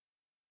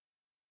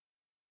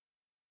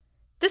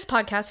This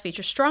podcast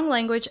features strong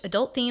language,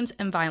 adult themes,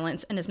 and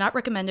violence, and is not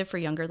recommended for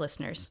younger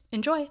listeners.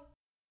 Enjoy!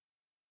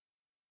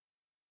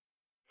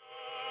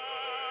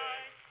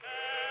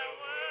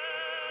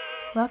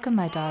 Welcome,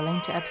 my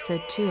darling, to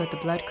episode 2 of the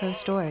Blood Crow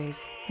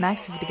Stories.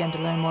 Max has begun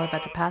to learn more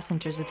about the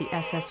passengers of the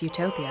SS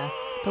Utopia,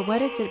 but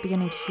what is it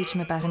beginning to teach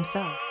him about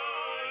himself?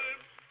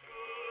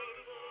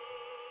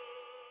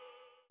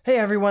 Hey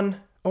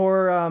everyone,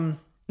 or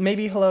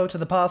maybe hello to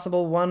the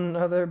possible one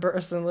other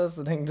person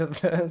listening to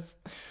this.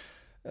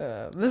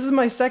 This is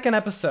my second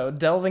episode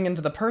delving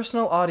into the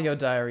personal audio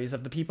diaries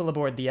of the people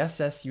aboard the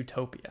SS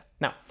Utopia.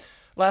 Now,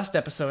 last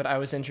episode I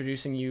was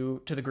introducing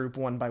you to the group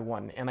one by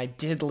one, and I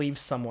did leave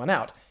someone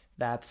out.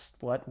 That's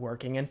what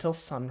working until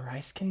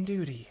sunrise can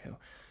do to you.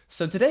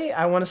 So today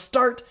I want to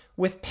start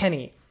with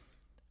Penny.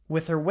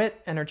 With her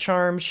wit and her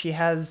charm, she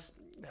has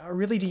a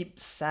really deep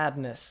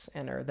sadness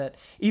in her that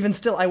even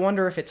still I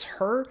wonder if it's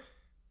her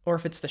or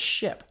if it's the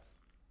ship.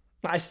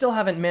 I still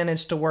haven't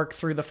managed to work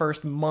through the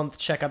first month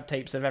checkup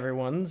tapes of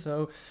everyone,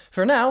 so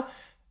for now,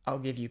 I'll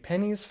give you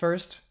Penny's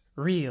first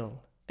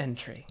real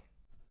entry.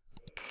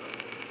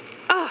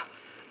 Oh,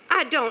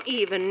 I don't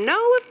even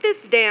know if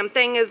this damn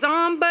thing is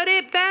on, but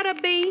it better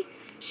be.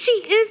 She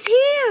is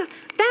here.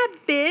 That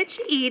bitch,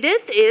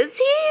 Edith, is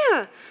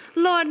here.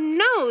 Lord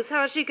knows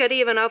how she could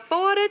even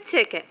afford a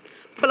ticket.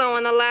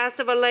 Blowing the last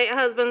of her late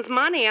husband's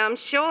money, I'm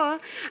sure.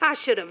 I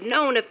should have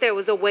known if there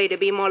was a way to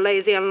be more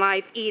lazy in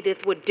life,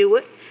 Edith would do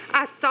it.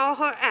 I saw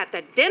her at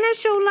the dinner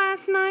show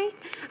last night.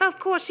 Of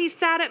course, she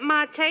sat at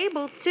my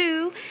table,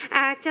 too,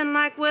 acting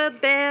like we're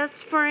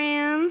best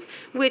friends,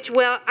 which,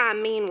 well, I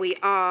mean we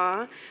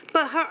are.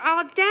 But her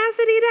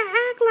audacity to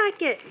act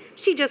like it.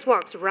 She just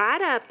walks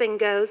right up and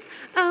goes,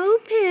 "Oh,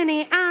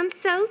 Penny, I'm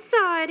so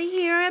sorry to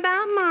hear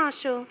about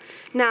Marshall."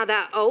 Now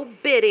that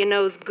old biddy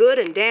knows good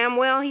and damn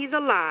well he's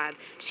alive.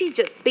 She's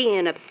just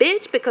being a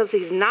bitch because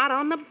he's not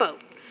on the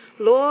boat.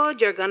 Lord,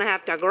 you're gonna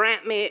have to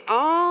grant me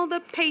all the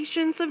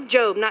patience of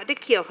Job not to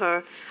kill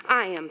her.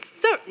 I am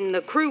certain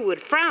the crew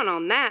would frown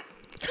on that.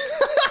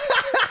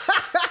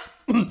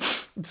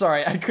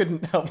 Sorry, I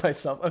couldn't help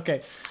myself.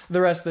 Okay, the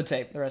rest of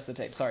the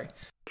tape, sorry.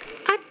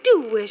 I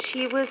do wish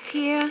he was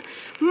here.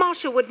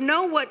 Marshall would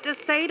know what to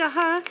say to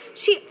her.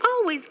 She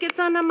always gets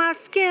under my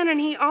skin, and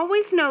he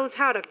always knows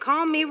how to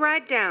calm me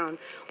right down.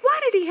 Why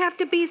did he have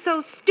to be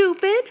so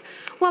stupid?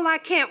 Well, I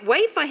can't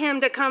wait for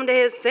him to come to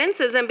his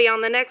senses and be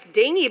on the next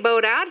dinghy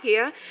boat out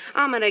here.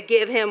 I'm gonna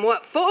give him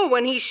what for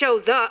when he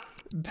shows up.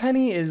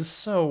 Penny is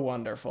so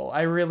wonderful.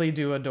 I really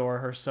do adore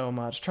her so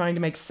much. Trying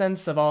to make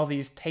sense of all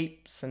these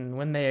tapes and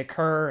when they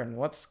occur and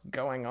what's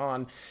going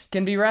on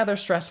can be rather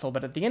stressful,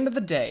 but at the end of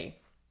the day,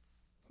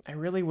 I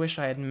really wish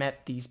I had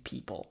met these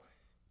people.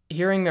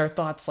 Hearing their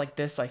thoughts like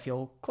this, I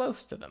feel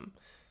close to them.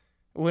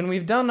 When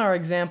we've done our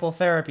example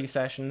therapy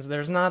sessions,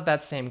 there's not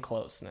that same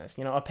closeness.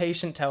 You know, a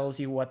patient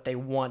tells you what they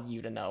want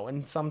you to know,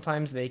 and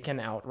sometimes they can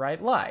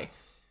outright lie.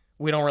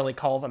 We don't really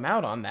call them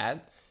out on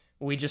that.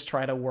 We just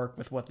try to work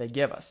with what they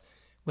give us.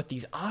 With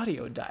these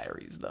audio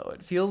diaries, though,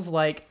 it feels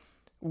like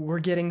we're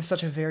getting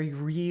such a very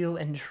real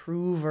and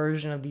true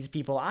version of these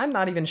people. I'm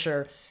not even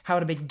sure how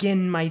to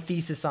begin my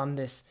thesis on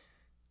this.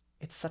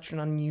 It's such an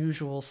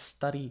unusual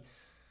study.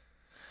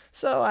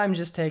 So I'm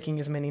just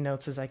taking as many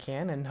notes as I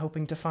can and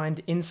hoping to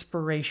find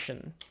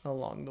inspiration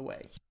along the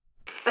way.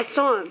 I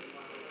saw him.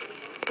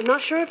 I'm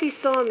not sure if he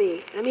saw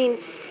me. I mean,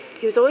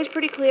 he was always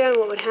pretty clear on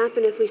what would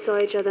happen if we saw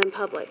each other in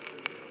public.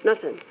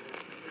 Nothing.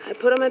 I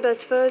put on my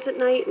best furs at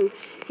night, and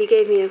he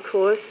gave me a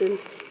course, and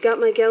got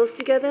my gals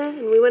together,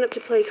 and we went up to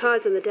play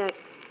cards on the deck.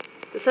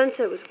 The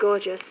sunset was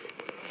gorgeous.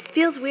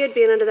 Feels weird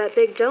being under that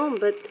big dome,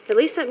 but at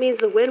least that means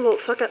the wind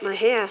won't fuck up my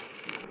hair.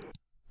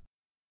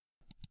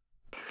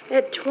 I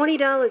had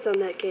 $20 on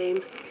that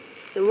game,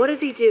 and what does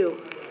he do?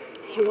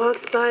 He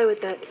walks by with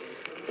that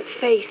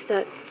face,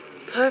 that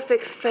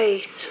perfect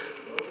face.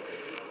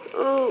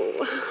 Oh,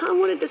 I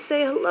wanted to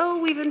say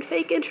hello, even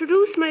fake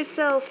introduce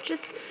myself,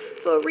 just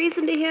for a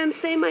reason to hear him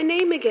say my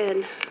name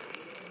again.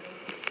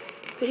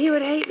 But he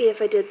would hate me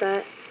if I did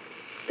that.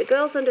 The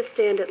girls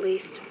understand, at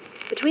least.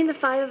 Between the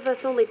 5 of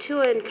us, only 2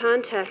 are in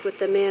contact with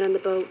the man on the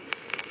boat.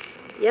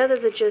 The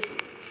others are just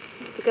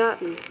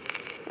forgotten,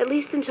 at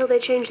least until they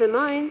change their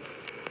minds.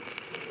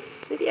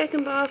 Maybe I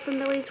can borrow from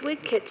Millie's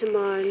wig kit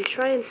tomorrow and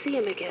try and see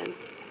him again.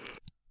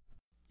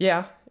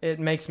 Yeah, it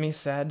makes me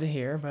sad to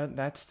hear, but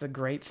that's the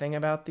great thing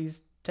about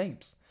these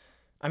tapes.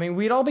 I mean,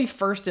 we'd all be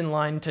first in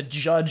line to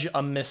judge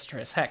a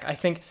mistress. Heck, I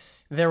think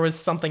there was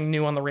something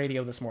new on the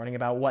radio this morning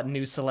about what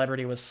new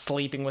celebrity was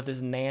sleeping with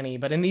his nanny,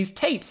 but in these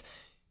tapes,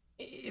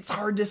 it's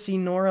hard to see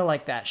Nora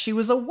like that. She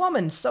was a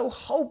woman so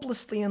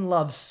hopelessly in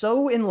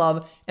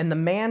love, and the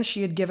man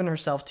she had given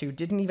herself to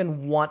didn't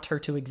even want her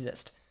to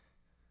exist.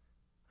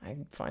 I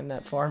find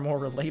that far more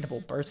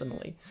relatable,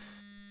 personally.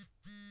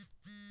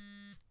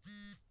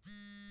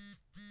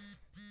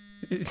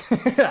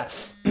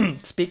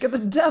 Speak of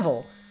the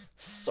devil.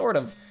 Sort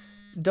of.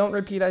 Don't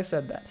repeat I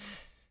said that.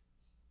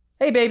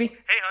 Hey, baby.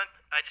 Hey, hon.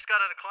 I just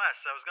got out of class.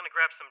 I was going to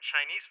grab some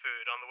Chinese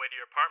food on the way to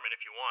your apartment if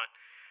you want.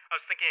 I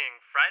was thinking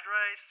fried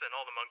rice and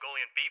all the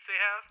Mongolian beef they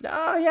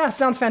have. Yeah,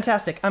 sounds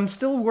fantastic. I'm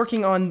still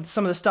working on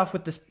some of the stuff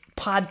with this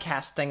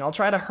podcast thing. I'll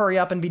try to hurry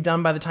up and be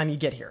done by the time you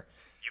get here.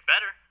 You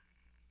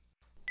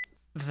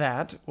better.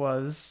 That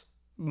was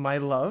my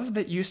love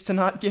that used to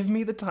not give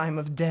me the time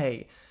of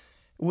day.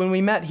 When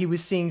we met, he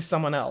was seeing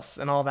someone else,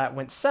 and all that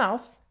went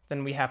south.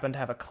 Then we happened to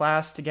have a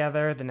class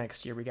together. The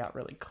next year we got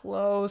really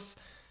close.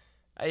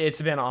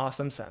 It's been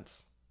awesome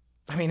since.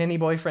 I mean, any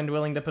boyfriend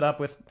willing to put up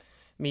with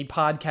me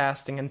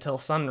podcasting until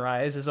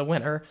sunrise is a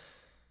winner.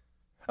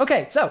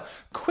 Okay, so,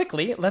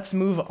 quickly, let's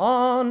move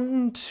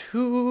on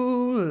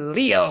to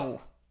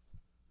Leo.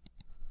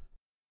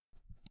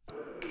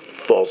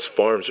 False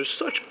farms are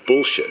such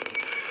bullshit.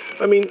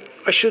 I mean,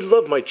 I should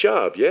love my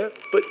job, yeah?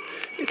 But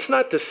it's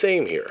not the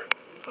same here.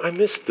 I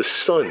miss the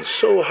sun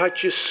so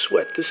hot you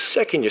sweat the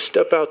second you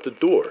step out the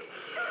door.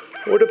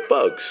 Or the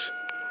bugs.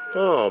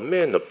 Oh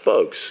man, the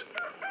bugs.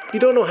 You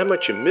don't know how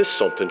much you miss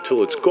something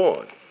till it's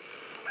gone.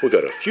 We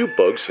got a few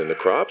bugs in the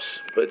crops,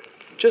 but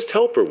just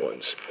helper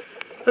ones.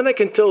 And I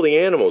can tell the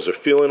animals are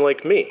feeling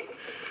like me.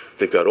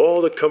 They've got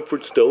all the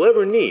comforts they'll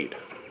ever need,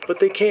 but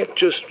they can't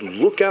just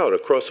look out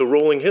across a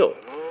rolling hill.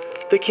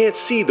 They can't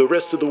see the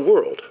rest of the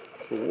world.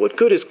 What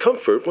good is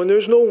comfort when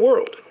there's no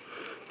world?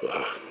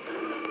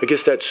 I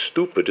guess that's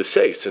stupid to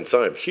say since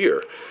I'm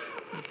here,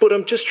 but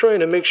I'm just trying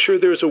to make sure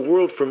there's a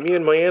world for me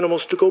and my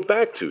animals to go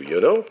back to,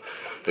 you know?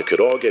 It could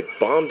all get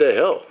bombed to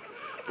hell,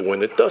 but when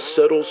the dust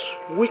settles,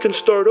 we can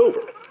start over.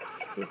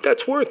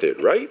 That's worth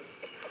it, right?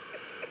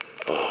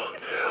 Oh,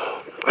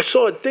 I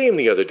saw a dame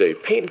the other day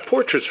painting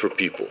portraits for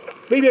people.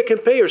 Maybe I can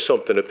pay her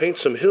something to paint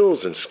some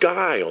hills and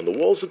sky on the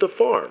walls of the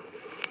farm.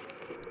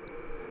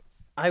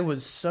 I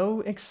was so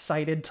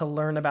excited to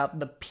learn about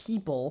the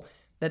people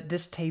that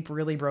this tape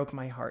really broke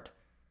my heart.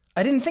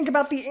 I didn't think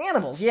about the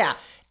animals. Yeah,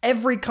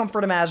 every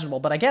comfort imaginable,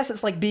 but I guess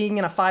it's like being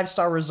in a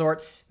 5-star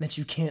resort that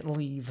you can't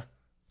leave.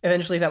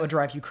 Eventually that would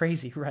drive you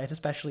crazy, right?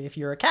 Especially if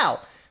you're a cow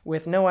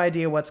with no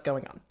idea what's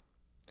going on.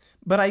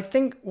 But I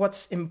think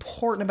what's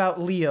important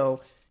about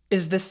Leo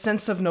is this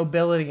sense of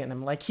nobility in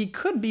him. Like, he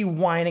could be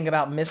whining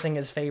about missing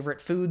his favorite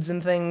foods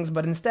and things,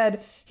 but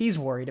instead, he's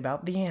worried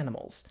about the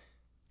animals.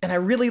 And I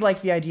really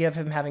like the idea of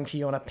him having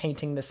Fiona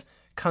painting this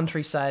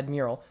countryside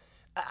mural.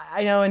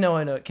 I know.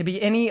 It could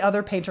be any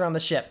other painter on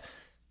the ship.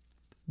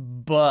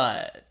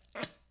 But...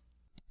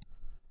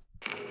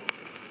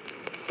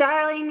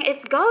 Darling,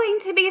 it's going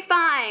to be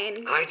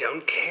fine. I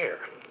don't care.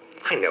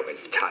 I know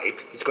his type.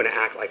 He's going to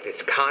act like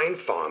this kind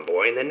farm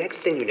boy, and the next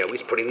thing you know,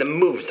 he's putting the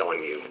moves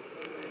on you.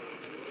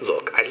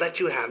 Look, I let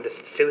you have this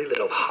silly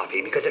little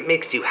hobby because it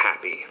makes you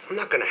happy. I'm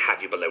not going to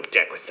have you below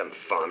deck with some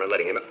farmer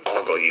letting him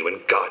ogle you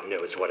and God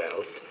knows what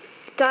else.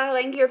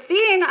 Darling, you're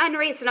being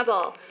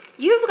unreasonable.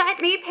 You've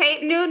let me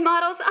paint nude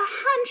models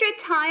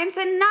 100 times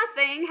and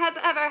nothing has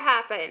ever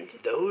happened.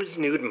 Those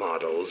nude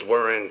models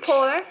weren't...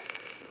 Poor?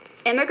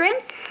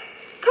 Immigrants?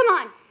 Come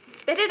on,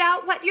 spit it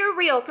out what your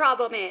real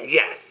problem is.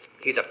 Yes,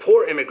 he's a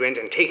poor immigrant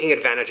and taking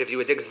advantage of you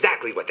is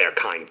exactly what their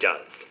kind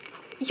does.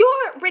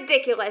 You're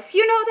ridiculous,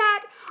 you know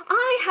that?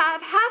 I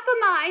have half a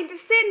mind to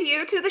send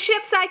you to the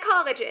ship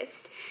psychologist.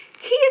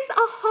 He's a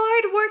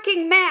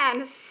hard-working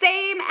man,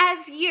 same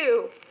as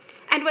you.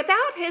 And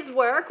without his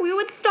work, we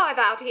would starve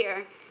out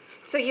here.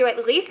 So you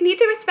at least need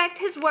to respect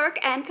his work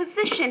and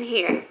position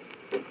here.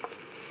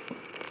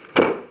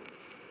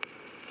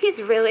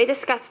 He's really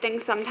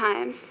disgusting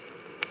sometimes.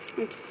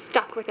 I'm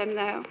stuck with him,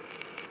 though.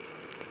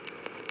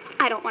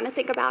 I don't want to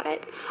think about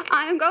it.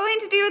 I'm going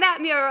to do that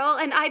mural,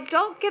 and I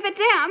don't give a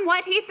damn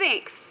what he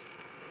thinks.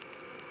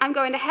 I'm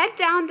going to head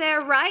down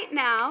there right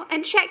now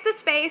and check the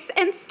space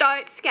and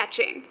start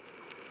sketching.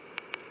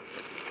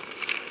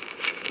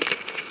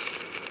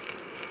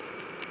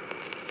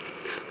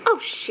 Oh,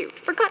 shoot.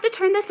 Forgot to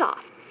turn this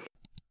off.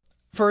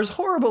 For as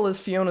horrible as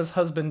Fiona's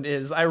husband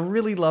is, I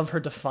really love her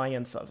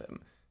defiance of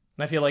him.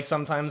 And I feel like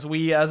sometimes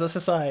we, as a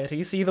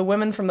society, see the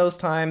women from those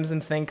times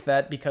and think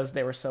that because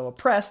they were so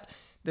oppressed,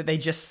 that they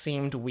just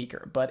seemed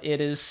weaker. But it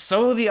is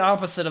so the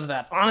opposite of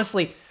that.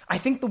 Honestly, I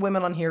think the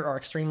women on here are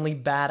extremely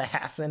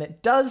badass, and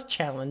it does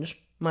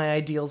challenge my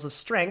ideals of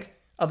strength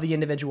of the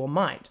individual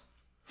mind.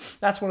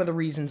 That's one of the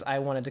reasons I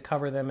wanted to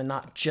cover them and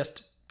not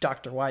just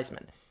Dr.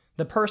 Wiseman.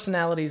 The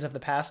personalities of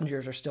the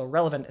passengers are still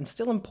relevant and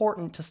still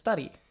important to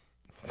study.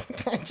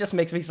 It just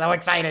makes me so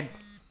excited.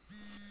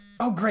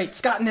 Oh great,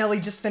 Scott and Ellie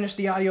just finished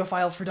the audio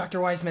files for Dr.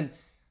 Wiseman.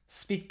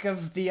 Speak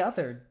of the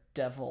other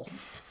devil.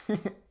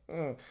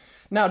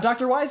 Now,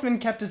 Dr. Wiseman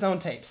kept his own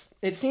tapes.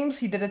 It seems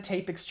he did a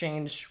tape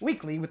exchange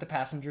weekly with the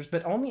passengers,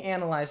 but only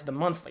analyzed them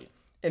monthly.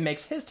 It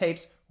makes his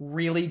tapes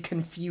really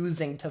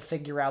confusing to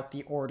figure out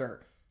the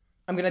order.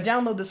 I'm going to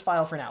download this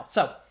file for now.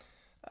 So,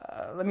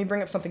 let me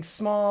bring up something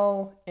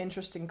small,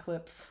 interesting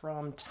clip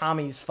from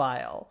Tommy's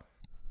file.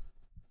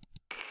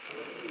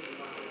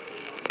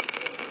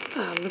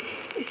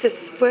 Is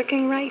this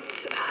working right?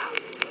 Oh,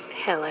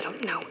 hell, I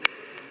don't know.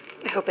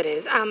 I hope it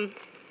is.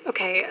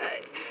 Okay,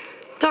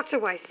 Dr.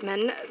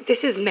 Weissman,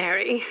 this is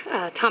Mary,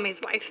 Tommy's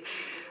wife.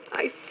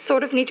 I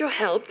sort of need your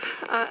help.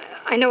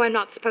 I know I'm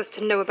not supposed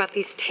to know about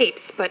these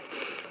tapes, but,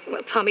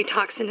 well, Tommy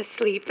talks in his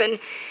sleep, and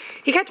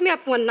he kept me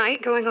up one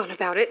night going on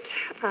about it.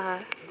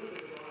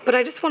 But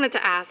I just wanted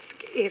to ask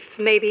if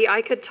maybe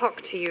I could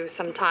talk to you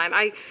sometime.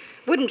 I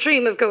wouldn't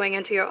dream of going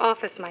into your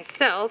office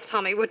myself.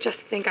 Tommy would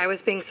just think I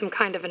was being some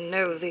kind of a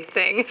nosy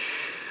thing.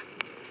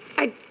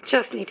 I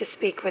just need to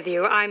speak with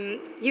you. I'm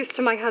used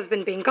to my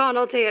husband being gone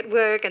all day at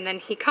work, and then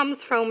he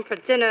comes home for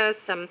dinner,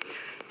 some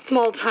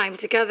small time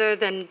together,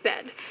 then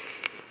bed.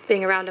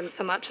 Being around him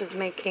so much is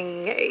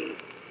making a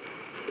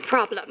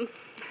problem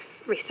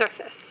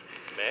resurface.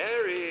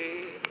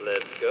 Mary,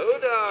 let's go,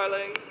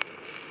 darling.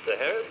 The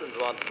Harrisons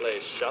want to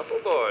play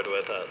shuffleboard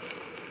with us.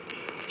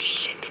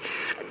 Shit.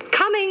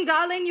 Coming,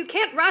 darling. You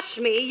can't rush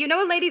me. You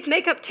know a lady's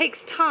makeup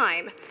takes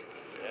time.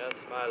 Yes,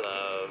 my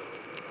love.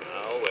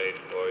 I'll wait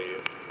for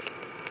you.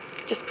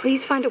 Just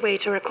please find a way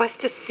to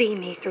request to see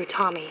me through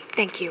Tommy.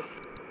 Thank you.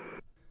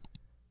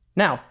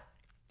 Now,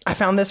 I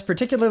found this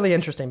particularly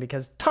interesting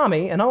because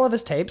Tommy, and all of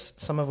his tapes,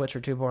 some of which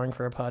are too boring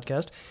for a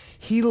podcast,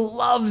 he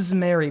loves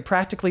Mary,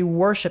 practically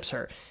worships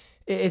her.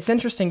 It's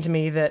interesting to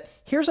me that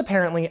here's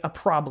apparently a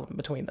problem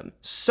between them,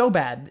 so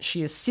bad that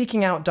she is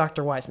seeking out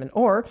Dr. Wiseman,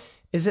 or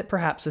is it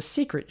perhaps a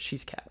secret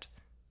she's kept?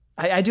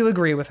 I do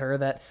agree with her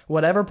that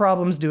whatever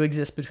problems do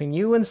exist between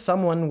you and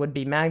someone would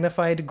be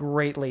magnified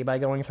greatly by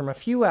going from a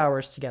few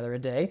hours together a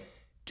day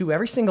to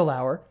every single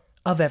hour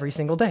of every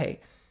single day.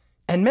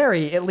 And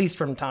Mary, at least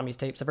from Tommy's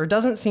tapes of her,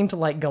 doesn't seem to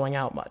like going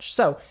out much,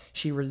 so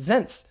she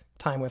resents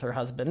time with her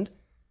husband.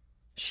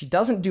 She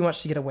doesn't do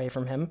much to get away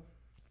from him.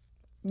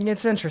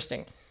 It's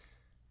interesting.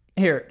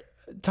 Here,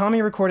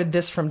 Tommy recorded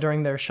this from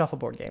during their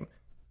shuffleboard game.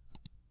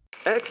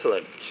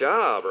 Excellent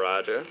job,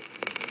 Roger.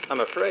 I'm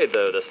afraid,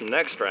 though, this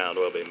next round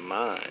will be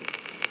mine.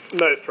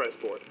 Nice try,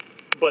 sport.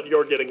 But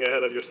you're getting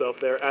ahead of yourself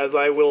there, as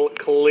I will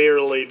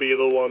clearly be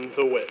the one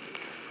to win.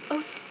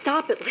 Oh,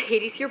 stop it,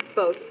 ladies. You're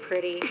both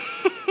pretty.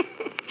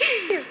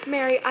 Here,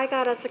 Mary, I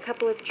got us a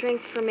couple of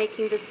drinks for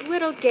making this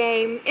little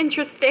game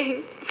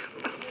interesting.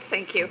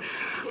 Thank you.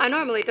 I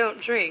normally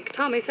don't drink.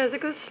 Tommy says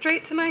it goes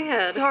straight to my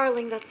head.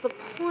 Darling, that's the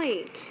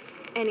point.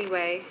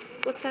 Anyway,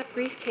 what's that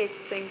briefcase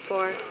thing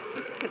for?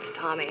 It's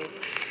Tommy's.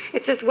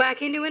 It's this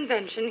wacky new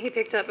invention he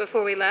picked up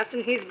before we left,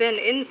 and he's been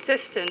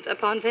insistent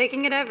upon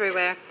taking it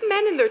everywhere.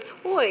 Men and their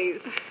toys.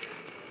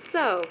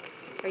 So,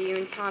 are you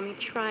and Tommy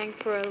trying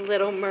for a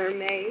little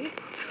mermaid?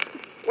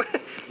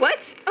 What?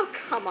 Oh,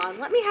 come on.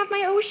 Let me have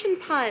my ocean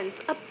puns.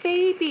 A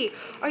baby.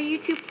 Are you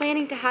two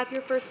planning to have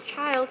your first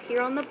child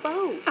here on the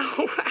boat?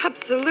 Oh,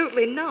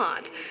 absolutely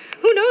not.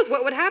 Who knows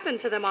what would happen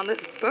to them on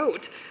this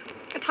boat?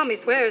 Tommy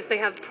swears they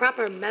have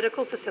proper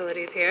medical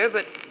facilities here,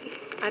 but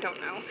I don't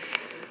know.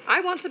 I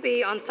want to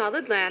be on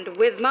solid land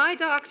with my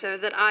doctor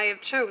that I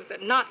have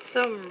chosen, not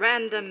some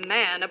random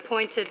man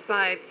appointed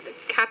by the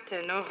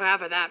captain or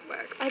however that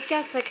works. I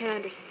guess I can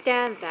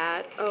understand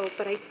that. Oh,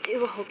 but I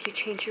do hope you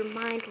change your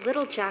mind.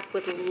 Little Jack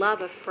would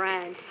love a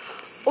friend.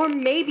 Or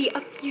maybe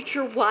a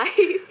future wife.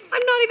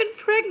 I'm not even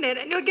pregnant,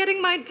 and you're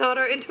getting my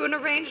daughter into an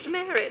arranged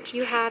marriage.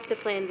 You have to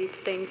plan these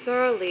things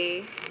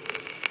early.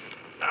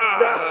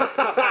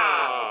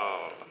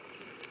 Oh,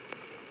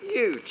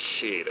 you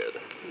cheated.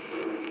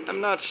 I'm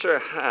not sure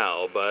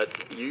how, but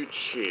you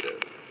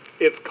cheated.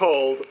 It's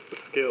called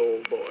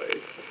skill,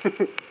 boy.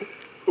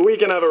 We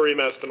can have a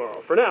rematch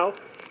tomorrow. For now,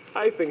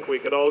 I think we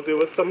could all do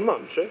with some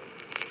lunch, eh?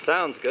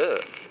 Sounds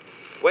good.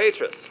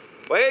 Waitress!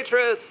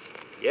 Waitress!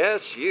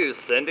 Yes, you,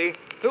 Cindy.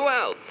 Who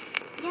else?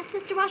 Yes,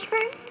 Mr.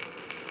 Washburn?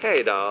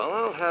 Hey, doll,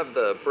 I'll have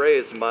the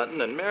braised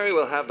mutton, and Mary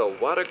will have the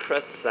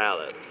watercress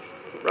salad.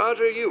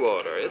 Roger, you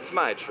order. It's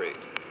my treat.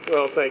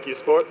 Well, thank you,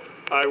 sport.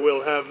 I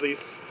will have the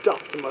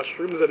stuffed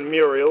mushrooms, and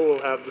Muriel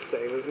will have the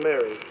same as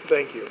Mary.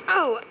 Thank you.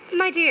 Oh,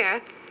 my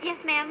dear. Yes,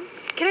 ma'am.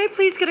 Can I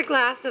please get a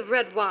glass of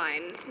red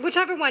wine?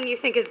 Whichever one you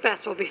think is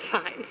best will be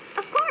fine.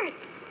 Of course.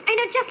 I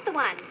know just the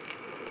one.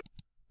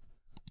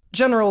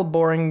 General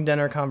boring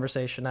dinner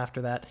conversation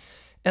after that.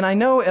 And I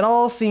know it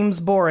all seems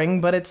boring,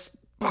 but it's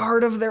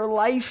part of their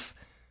life.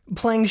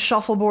 Playing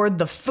shuffleboard,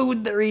 the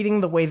food they're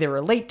eating, the way they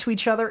relate to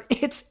each other.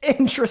 It's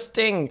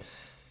interesting.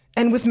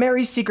 And with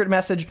Mary's secret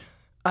message,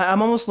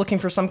 I'm almost looking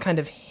for some kind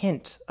of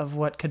hint of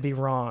what could be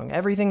wrong.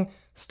 Everything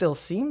still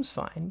seems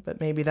fine, but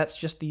maybe that's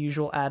just the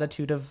usual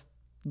attitude of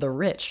the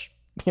rich,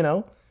 you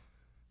know?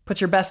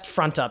 Put your best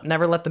front up,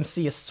 never let them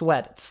see you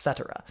sweat,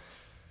 etc.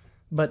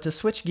 But to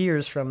switch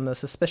gears from the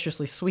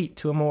suspiciously sweet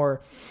to a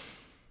more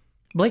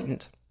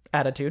blatant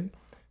attitude,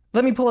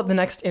 let me pull up the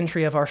next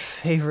entry of our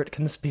favorite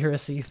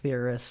conspiracy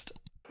theorist.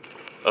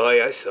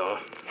 Aye, I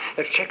saw.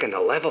 They're checking the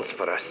levels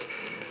for us.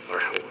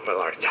 Or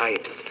our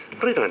types.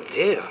 What are we gonna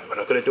do? We're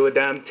not gonna do a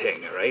damn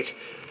thing, alright?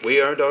 We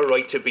earned our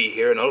right to be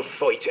here, and I'll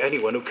fight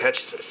anyone who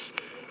catches us.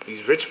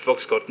 These rich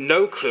folks got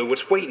no clue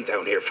what's waiting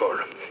down here for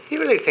them. You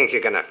really think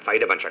you're gonna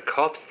fight a bunch of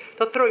cops?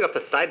 They'll throw you off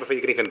the side before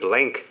you can even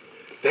blink.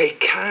 They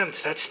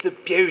can't. That's the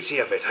beauty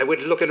of it. I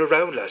went looking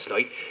around last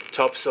night.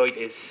 Topside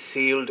is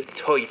sealed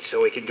tight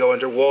so we can go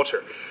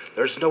underwater.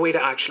 There's no way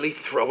to actually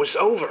throw us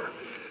over.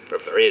 Or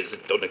if there is,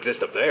 it don't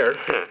exist up there.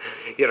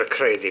 You're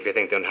crazy if you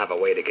think they don't have a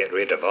way to get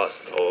rid of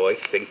us. Oh, I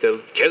think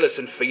they'll kill us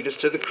and feed us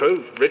to the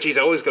crew. Richie's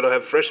always going to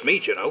have fresh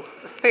meat, you know.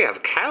 They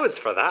have cows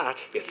for that.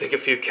 You think a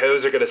few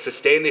cows are going to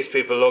sustain these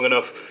people long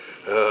enough?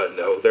 Oh,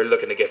 no, they're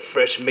looking to get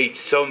fresh meat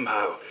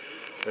somehow.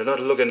 They're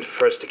not looking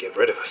for us to get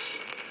rid of us.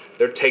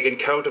 They're taking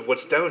count of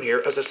what's down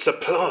here as a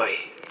supply.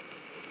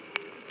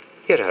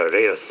 You're a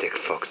real sick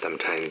fuck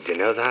sometimes, you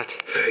know that?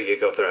 You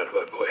go through it,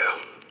 my boy.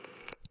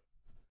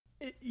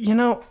 You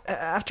know,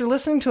 after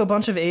listening to a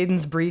bunch of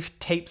Aiden's brief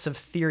tapes of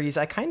theories,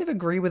 I kind of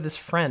agree with his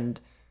friend.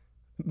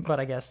 But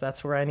I guess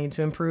that's where I need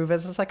to improve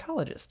as a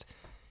psychologist.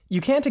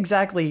 You can't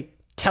exactly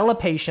tell a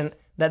patient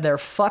that their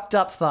fucked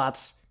up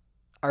thoughts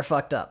are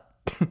fucked up.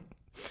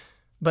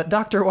 But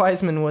Dr.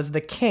 Wiseman was the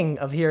king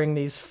of hearing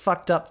these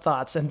fucked up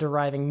thoughts and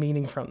deriving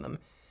meaning from them.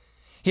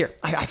 Here,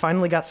 I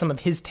finally got some of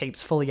his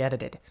tapes fully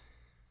edited.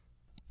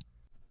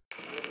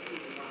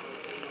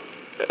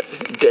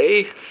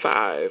 Day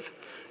 5.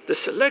 The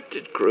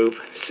selected group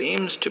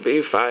seems to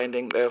be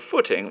finding their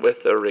footing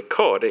with the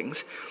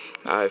recordings.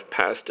 I've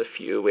passed a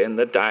few in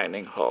the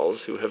dining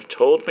halls who have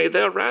told me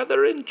they're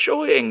rather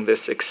enjoying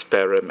this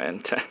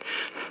experiment.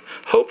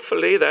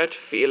 Hopefully that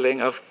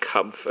feeling of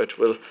comfort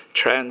will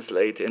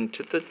translate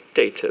into the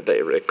data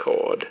they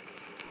record.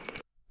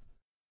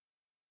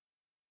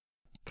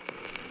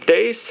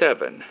 Day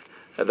 7.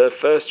 The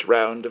first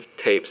round of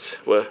tapes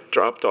were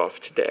dropped off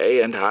today,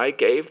 and I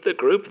gave the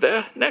group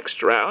their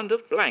next round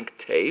of blank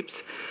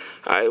tapes.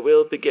 I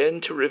will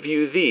begin to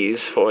review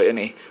these for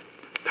any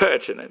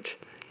pertinent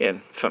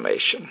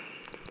information.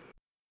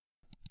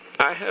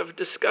 I have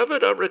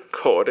discovered a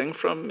recording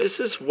from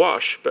Mrs.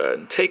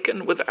 Washburn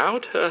taken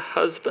without her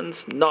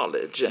husband's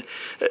knowledge.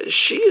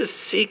 She is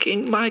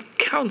seeking my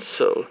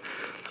counsel.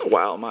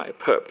 While my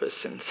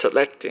purpose in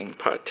selecting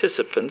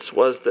participants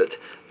was that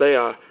they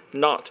are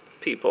not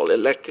people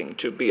electing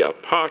to be a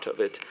part of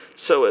it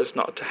so as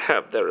not to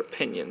have their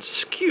opinions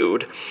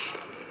skewed,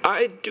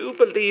 I do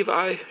believe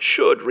I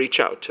should reach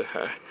out to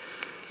her.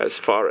 As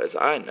far as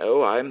I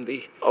know, I'm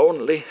the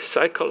only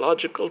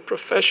psychological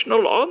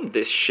professional on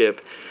this ship,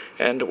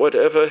 and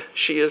whatever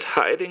she is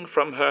hiding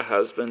from her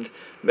husband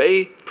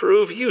may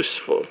prove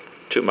useful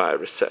to my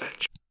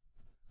research.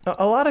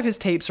 A lot of his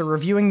tapes are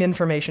reviewing the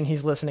information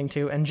he's listening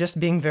to and just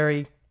being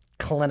very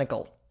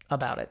clinical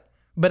about it.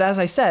 But as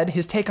I said,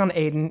 his take on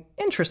Aiden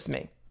interests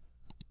me.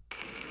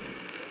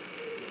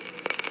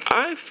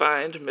 I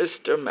find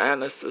Mr.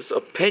 Manus's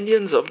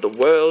opinions of the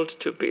world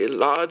to be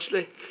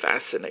largely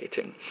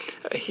fascinating.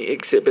 He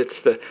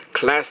exhibits the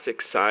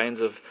classic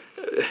signs of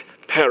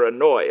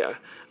paranoia,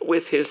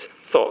 with his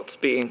thoughts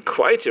being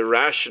quite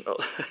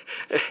irrational.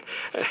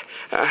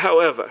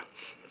 However,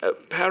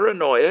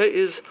 paranoia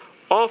is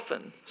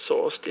often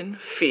sourced in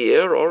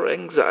fear or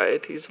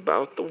anxieties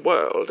about the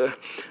world.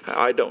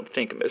 I don't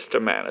think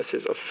Mr. Manus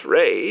is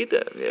afraid.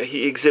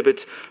 He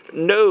exhibits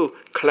no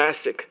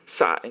classic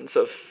signs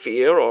of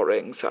fear or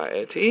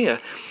anxiety.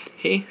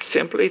 He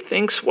simply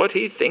thinks what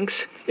he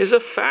thinks is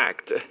a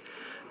fact,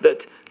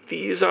 that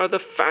these are the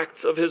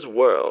facts of his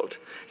world,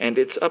 and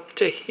it's up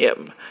to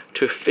him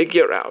to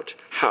figure out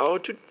how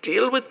to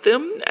deal with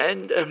them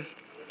and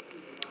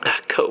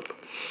cope.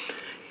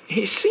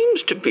 He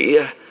seems to be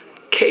a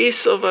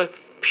case of a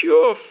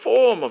pure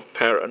form of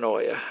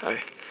paranoia.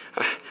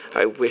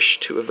 I wish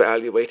to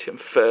evaluate him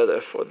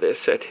further for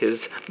this at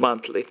his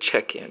monthly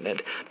check-in,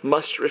 and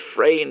must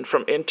refrain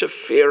from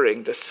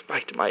interfering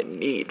despite my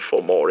need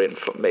for more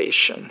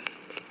information.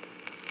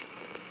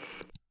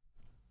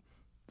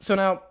 So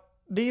now,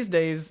 these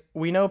days,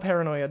 we know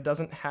paranoia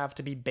doesn't have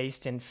to be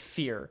based in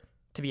fear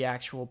to be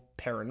actual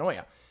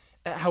paranoia.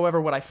 However,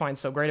 what I find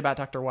so great about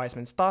Dr.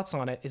 Wiseman's thoughts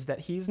on it is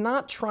that he's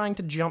not trying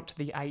to jump to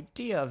the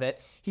idea of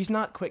it. He's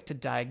not quick to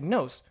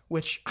diagnose,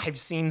 which I've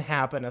seen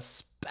happen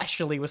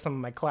especially with some of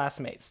my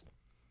classmates.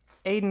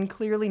 Aiden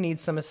clearly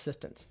needs some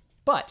assistance,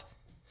 but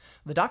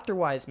the Dr.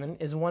 Wiseman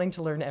is wanting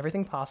to learn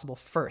everything possible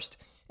first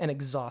and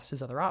exhaust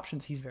his other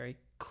options. He's very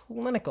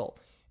clinical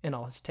in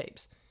all his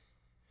tapes.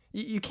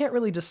 You can't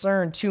really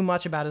discern too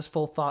much about his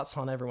full thoughts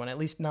on everyone, at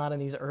least not in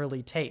these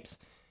early tapes.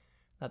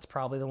 That's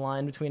probably the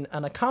line between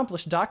an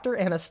accomplished doctor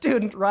and a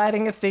student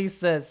writing a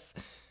thesis.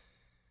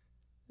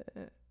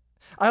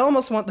 I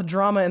almost want the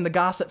drama and the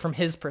gossip from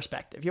his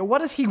perspective. What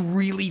does he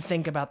really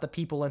think about the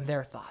people and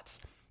their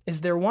thoughts?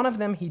 Is there one of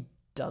them he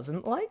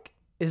doesn't like?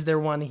 Is there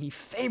one he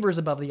favors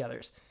above the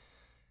others?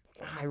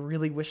 I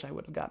really wish I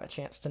would have got a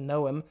chance to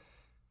know him.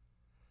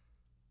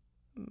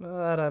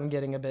 But I'm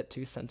getting a bit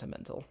too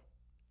sentimental.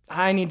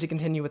 I need to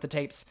continue with the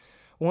tapes.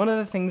 One of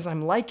the things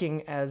I'm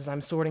liking as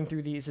I'm sorting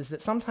through these is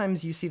that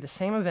sometimes you see the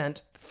same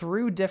event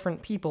through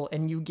different people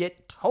and you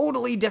get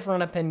totally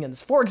different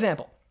opinions. For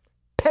example,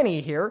 Penny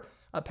here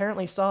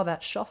apparently saw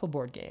that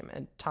shuffleboard game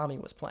and Tommy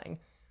was playing,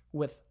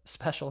 with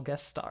special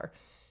guest star,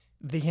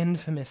 the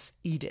infamous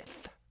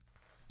Edith.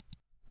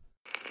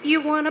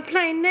 You want to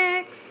play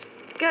next?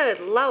 Good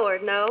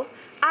Lord, no.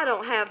 I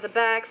don't have the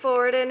back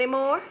for it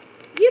anymore.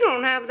 You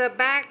don't have the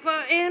back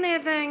for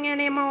anything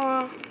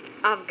anymore.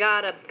 I've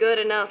got a good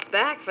enough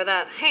back for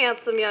that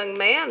handsome young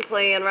man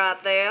playing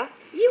right there.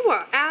 You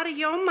are out of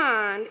your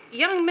mind.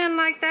 Young men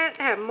like that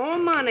have more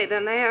money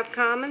than they have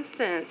common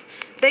sense.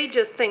 They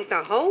just think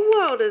the whole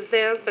world is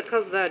theirs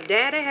because their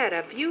daddy had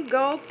a few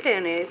gold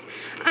pennies.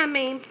 I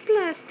mean,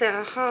 bless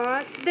their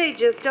hearts, they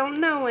just don't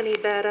know any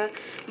better.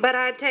 But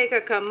I'd take a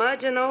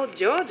curmudgeon old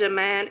Georgia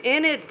man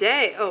any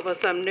day over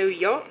some New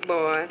York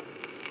boy.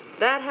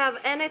 That have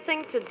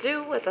anything to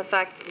do with the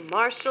fact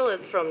Marshall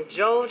is from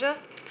Georgia?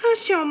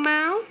 Hush your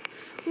mouth.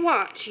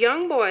 Watch,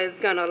 young boy is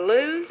gonna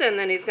lose, and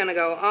then he's gonna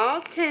go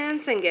all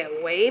tense and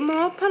get way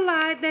more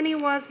polite than he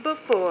was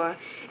before.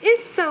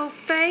 It's so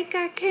fake,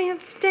 I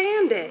can't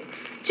stand it.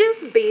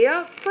 Just be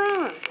up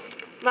front.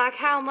 Like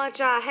how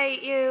much I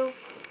hate you?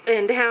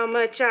 And how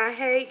much I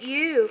hate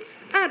you.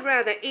 I'd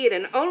rather eat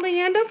an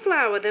oleander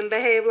flower than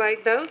behave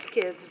like those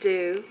kids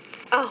do.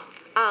 Oh,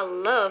 I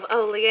love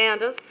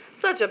oleanders.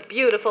 Such a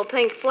beautiful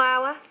pink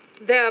flower.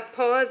 They're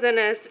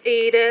poisonous,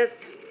 Edith.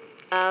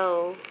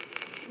 Oh.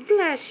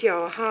 Bless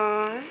your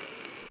heart.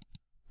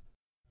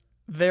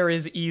 There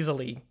is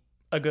easily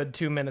a good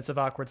 2 minutes of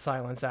awkward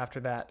silence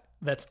after that.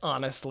 That's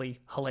honestly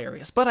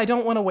hilarious. But I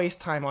don't want to waste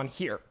time on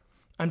here.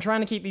 I'm trying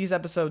to keep these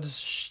episodes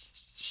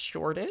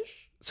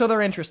shortish, so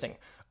they're interesting.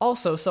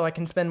 Also, so I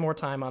can spend more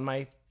time on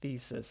my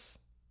thesis.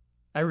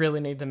 I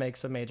really need to make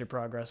some major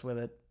progress with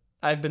it.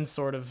 I've been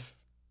sort of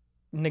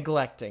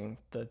neglecting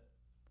the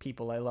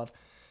people I love.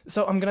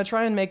 So I'm going to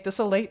try and make this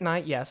a late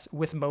night, yes,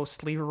 with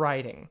mostly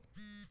writing.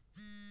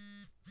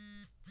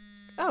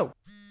 Oh.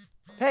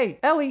 Hey,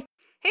 Ellie.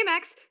 Hey,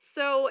 Max.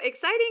 So,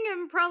 exciting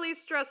and probably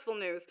stressful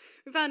news.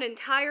 We found an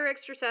entire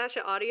extra stash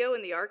of audio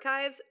in the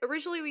archives.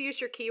 Originally, we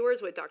used your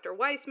keywords with Dr.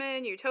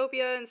 Weissman,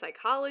 Utopia, and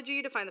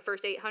psychology to find the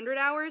first 800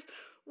 hours.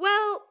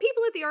 Well,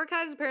 people at the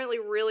archives apparently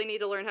really need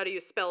to learn how to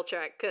use spell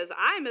check, because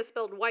I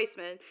misspelled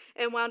Weissman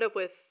and wound up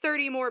with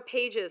 30 more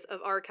pages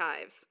of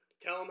archives.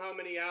 Tell him how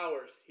many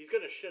hours. He's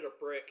gonna shit a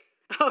brick.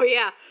 Oh,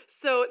 yeah.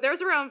 So,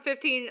 there's around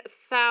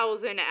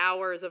 15,000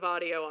 hours of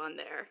audio on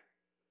there.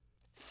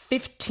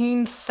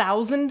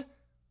 15,000?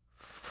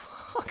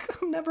 Fuck,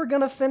 I'm never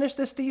gonna finish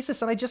this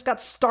thesis and I just got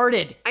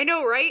started. I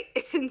know, right?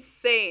 It's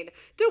insane.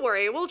 Don't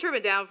worry, we'll trim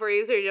it down for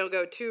you so you don't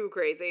go too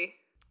crazy.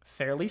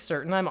 Fairly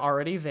certain I'm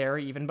already there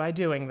even by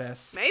doing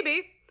this.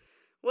 Maybe.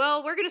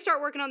 Well, we're gonna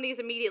start working on these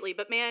immediately,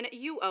 but man,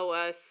 you owe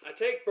us. I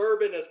take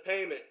bourbon as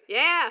payment.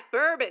 Yeah,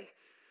 bourbon.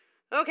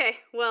 Okay,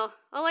 well,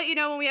 I'll let you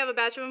know when we have a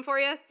batch of them for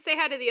you. Say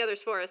hi to the others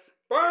for us.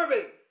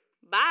 Bourbon!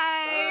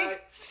 Bye!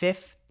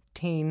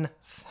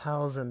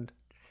 15,000.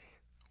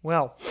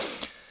 Well,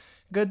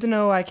 good to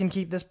know I can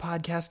keep this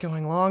podcast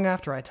going long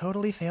after I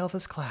totally fail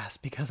this class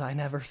because I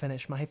never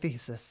finish my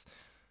thesis.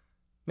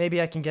 Maybe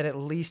I can get at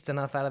least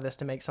enough out of this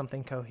to make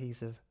something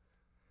cohesive.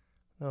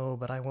 Oh,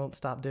 but I won't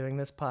stop doing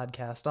this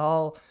podcast.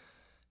 All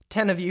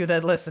 10 of you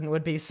that listen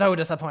would be so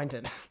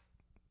disappointed.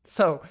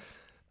 So,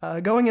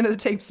 going into the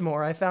tapes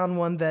more, I found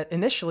one that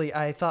initially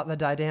I thought the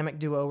dynamic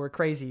duo were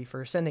crazy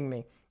for sending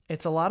me.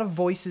 It's a lot of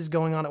voices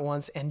going on at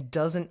once and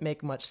doesn't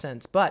make much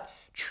sense, but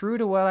true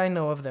to what I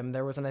know of them,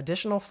 there was an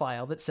additional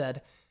file that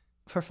said,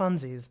 "for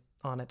funsies,"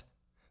 on it.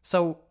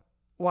 So,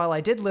 while I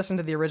did listen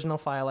to the original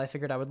file, I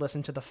figured I would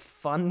listen to the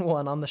fun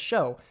one on the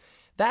show.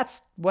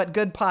 That's what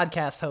good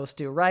podcast hosts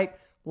do, right?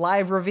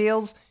 Live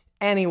reveals?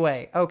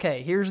 Anyway,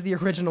 okay, here's the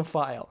original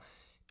file.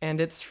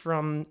 And it's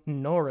from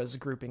Nora's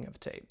grouping of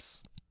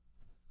tapes.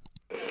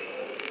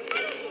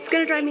 It's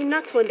gonna drive me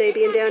nuts one day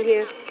being down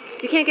here.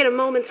 You can't get a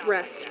moment's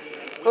rest.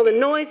 All the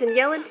noise and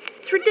yelling,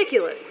 it's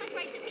ridiculous.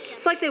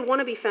 It's like they want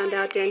to be found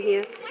out down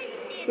here.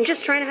 I'm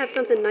just trying to have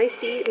something nice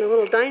to eat in the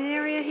little dining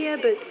area here,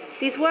 but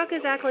these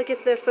workers act like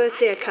it's their first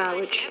day of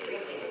college.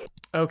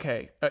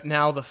 Okay,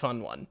 now the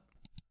fun one.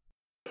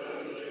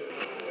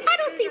 I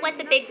don't see what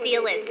the big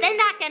deal is. They're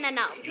not gonna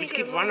know. You just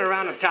keep running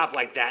around on top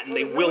like that, and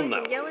they will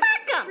know. Fuck 'em.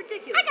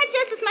 I got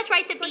just as much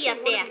right to be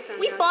up there.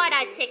 We bought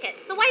our tickets,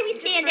 so why we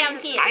stand down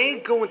here? I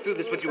ain't going through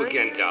this with you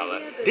again,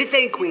 Darla. This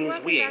ain't Queens.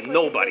 We ain't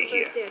nobody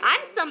here. I'm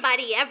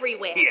somebody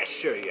everywhere. Yeah,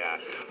 sure you are.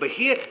 But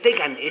here, they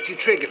got an itchy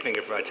trigger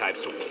finger for our type,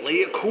 so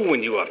play it cool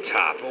when you up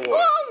top, or...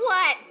 Or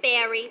what,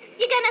 Barry?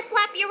 You gonna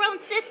slap your own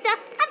sister?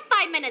 I'm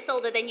 5 minutes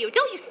older than you.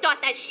 Don't you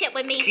start that shit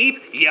with me.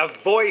 Keep your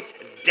voice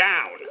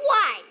down.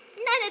 Why?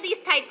 None of these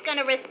types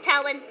gonna risk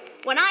telling.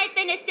 When I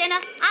finish dinner,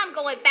 I'm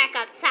going back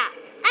up top.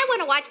 I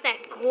want to watch that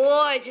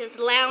gorgeous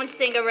lounge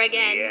singer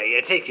again. Yeah,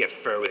 take your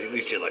fur with you. At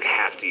least you look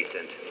half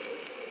decent.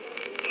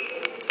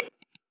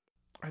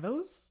 Are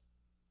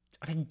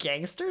they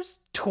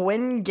gangsters?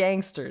 Twin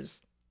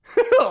gangsters.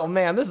 Oh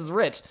man, this is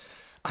rich.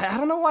 I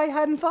don't know why I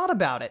hadn't thought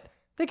about it.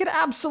 They could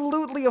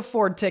absolutely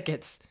afford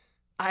tickets.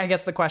 I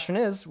guess the question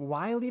is,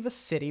 why leave a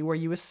city where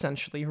you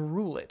essentially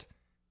rule it?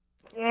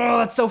 Oh,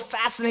 that's so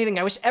fascinating.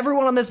 I wish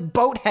everyone on this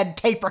boat had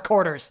tape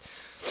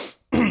recorders.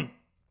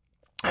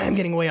 I'm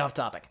getting way off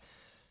topic.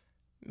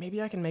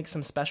 Maybe I can make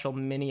some special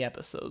mini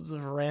episodes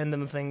of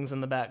random things in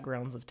the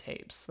backgrounds of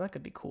tapes. That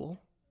could be cool.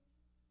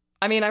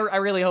 I mean, I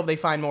really hope they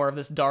find more of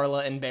this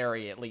Darla and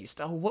Barry, at least.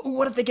 Oh,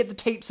 what if they get the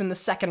tapes in the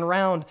second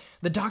round?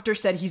 The doctor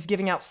said he's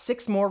giving out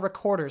 6 more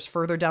recorders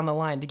further down the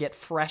line to get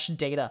fresh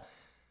data.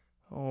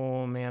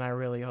 Oh, man, I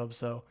really hope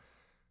so.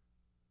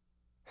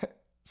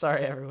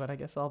 Sorry, everyone, I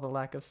guess all the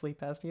lack of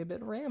sleep has me a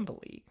bit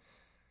rambly.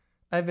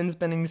 I've been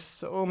spending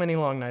so many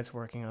long nights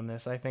working on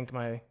this, I think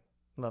my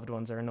loved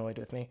ones are annoyed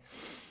with me.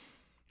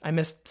 I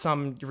missed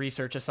some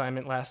research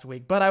assignment last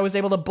week, but I was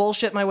able to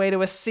bullshit my way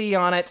to a C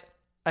on it.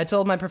 I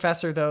told my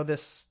professor, though,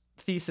 this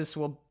thesis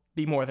will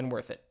be more than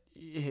worth it.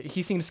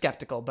 He seems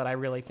skeptical, but I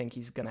really think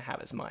he's gonna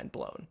have his mind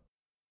blown.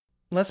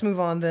 Let's move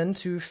on then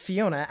to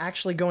Fiona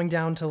actually going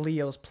down to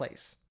Leo's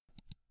place.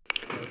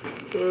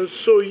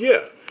 So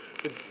yeah,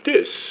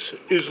 this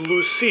is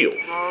Lucille.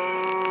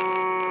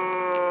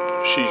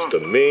 She's the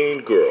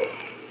main girl.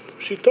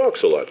 She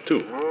talks a lot,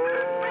 too.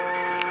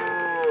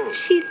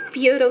 She's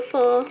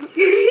beautiful.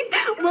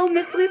 Well,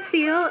 Miss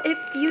Lucille, if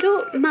you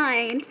don't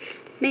mind,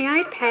 may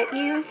I pet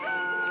you?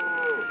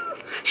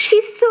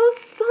 She's so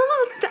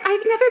soft.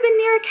 I've never been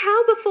near a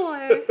cow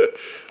before.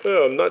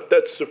 Well, I'm not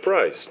that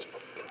surprised.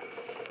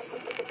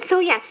 So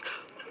yes,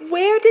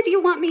 where did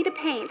you want me to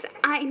paint?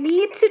 I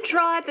need to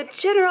draw the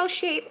general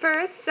shape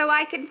first so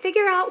I can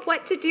figure out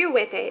what to do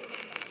with it.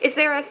 Is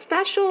there a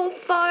special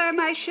farm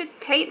I should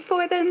paint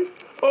for them?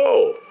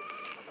 Oh.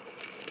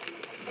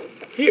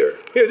 Here,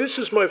 this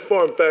is my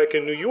farm back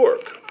in New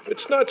York.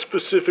 It's not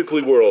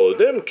specifically where all of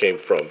them came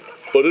from,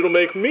 but it'll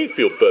make me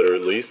feel better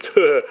at least.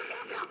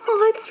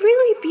 Oh, it's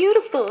really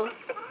beautiful.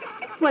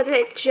 Was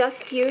it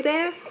just you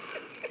there?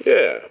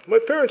 Yeah, my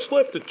parents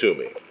left it to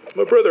me.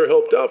 My brother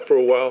helped out for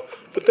a while,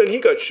 but then he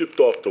got shipped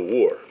off to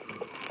war.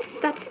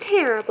 That's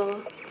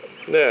terrible.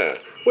 Nah,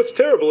 what's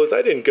terrible is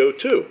I didn't go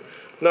too.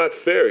 Not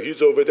fair,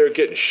 he's over there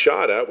getting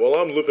shot at while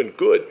I'm living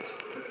good.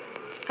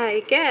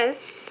 I guess.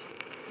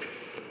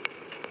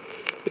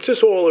 It's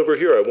this all over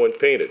here I want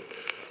painted.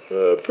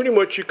 Pretty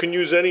much you can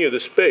use any of the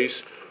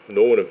space.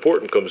 No one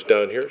important comes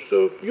down here,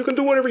 so you can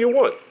do whatever you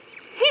want.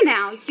 Hey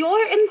now,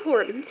 you're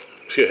important.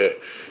 Yeah,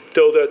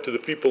 tell that to the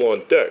people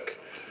on deck.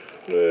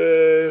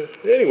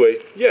 Anyway,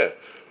 yeah,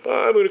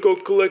 I'm gonna go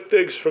collect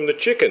eggs from the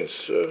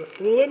chickens.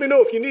 Let me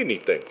know if you need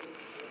anything.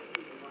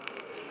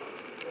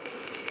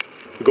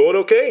 Going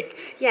okay?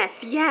 Yes,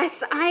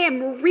 I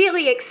am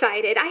really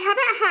excited. I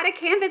haven't had a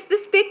canvas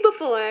this big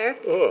before.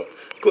 Oh,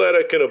 glad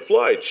I can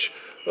oblige.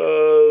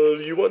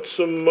 You want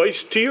some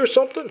iced tea or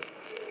something?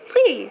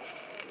 Please,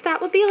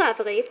 that would be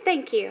lovely.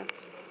 Thank you.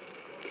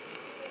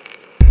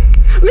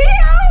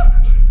 Leo!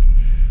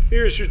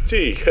 Here's your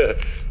tea.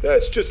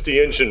 That's just the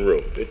engine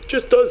room. It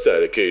just does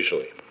that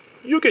occasionally.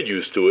 You'll get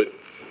used to it.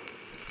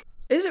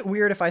 Is it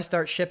weird if I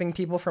start shipping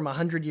people from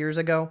 100 years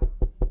ago?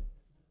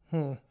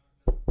 Oh,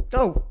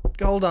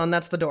 hold on,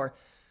 that's the door.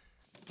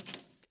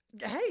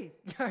 Hey,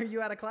 are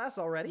you out of class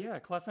already? Yeah,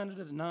 class ended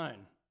at 9.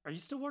 Are you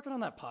still working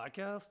on that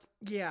podcast?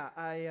 Yeah,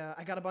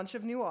 I got a bunch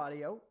of new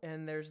audio,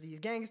 and there's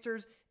these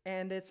gangsters,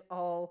 and it's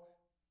all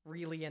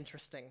really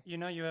interesting. You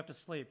know you have to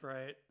sleep,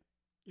 right?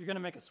 You're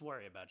gonna make us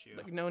worry about you.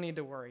 Look, no need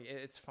to worry,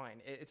 it's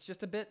fine. It's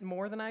just a bit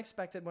more than I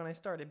expected when I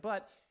started,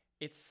 but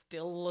it's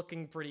still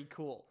looking pretty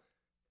cool.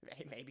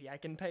 Hey, maybe I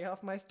can pay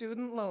off my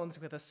student loans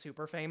with a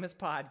super famous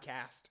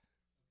podcast.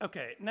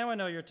 Okay, now I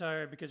know you're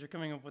tired because you're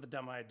coming up with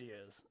dumb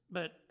ideas.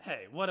 But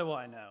hey, what do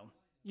I know?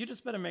 You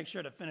just better make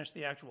sure to finish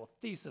the actual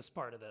thesis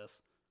part of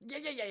this. Yeah.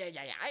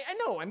 I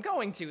know, I'm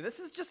going to. This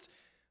is just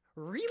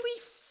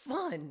really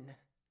fun.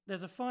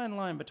 There's a fine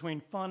line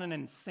between fun and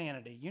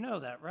insanity. You know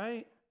that,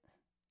 right?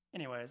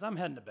 Anyways, I'm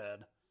heading to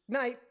bed.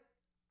 Night.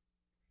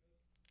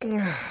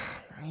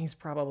 He's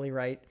probably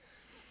right.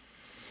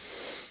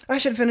 I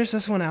should finish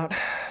this one out.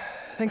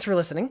 Thanks for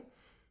listening.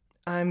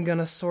 I'm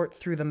gonna sort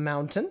through the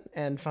mountain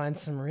and find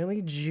some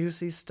really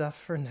juicy stuff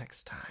for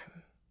next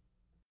time.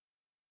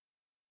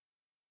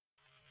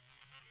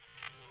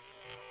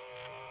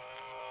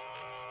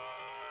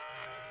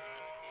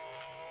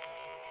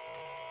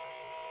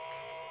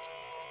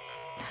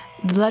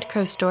 The Blood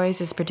Crow Stories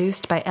is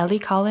produced by Ellie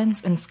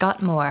Collins and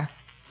Scott Moore.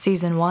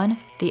 Season 1,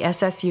 The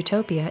SS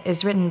Utopia,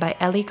 is written by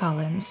Ellie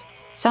Collins.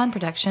 Sound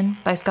production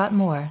by Scott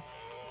Moore.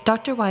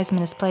 Dr.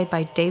 Wiseman is played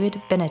by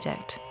David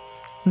Benedict.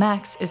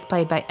 Max is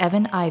played by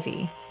Evan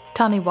Ivey.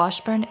 Tommy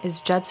Washburn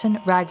is Judson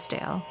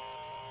Ragsdale.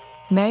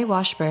 Mary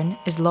Washburn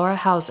is Laura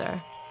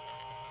Hauser.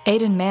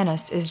 Aidan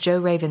Manis is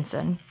Joe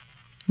Ravenson.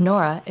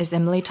 Nora is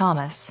Emily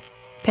Thomas.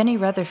 Penny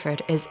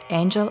Rutherford is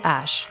Angel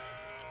Ash.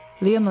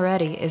 Leo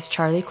Moretti is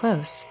Charlie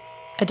Close.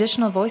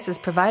 Additional voices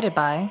provided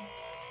by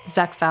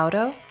Zach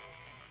Faudo,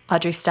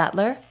 Audrey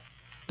Statler,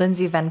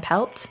 Lindsay Van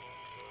Pelt,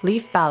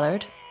 Leif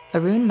Ballard,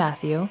 Arun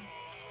Matthew,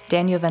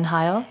 Daniel Van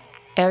Heil,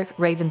 Eric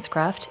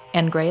Ravenscraft,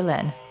 and Gray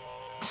Lynn.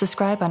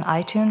 Subscribe on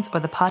iTunes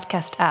or the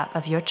podcast app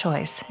of your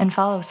choice, and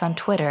follow us on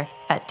Twitter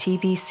at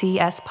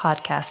TBCS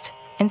Podcast,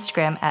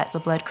 Instagram at The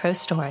Blood Crow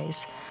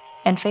Stories,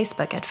 and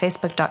Facebook at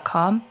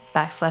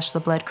facebook.com/The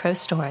Blood Crow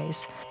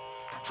Stories.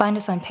 Find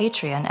us on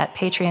Patreon at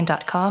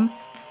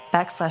patreon.com/The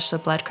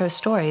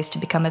patreon.com/thebloodcrowstories to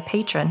become a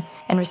patron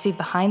and receive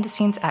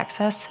behind-the-scenes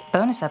access,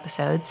 bonus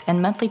episodes,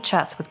 and monthly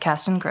chats with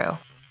cast and crew.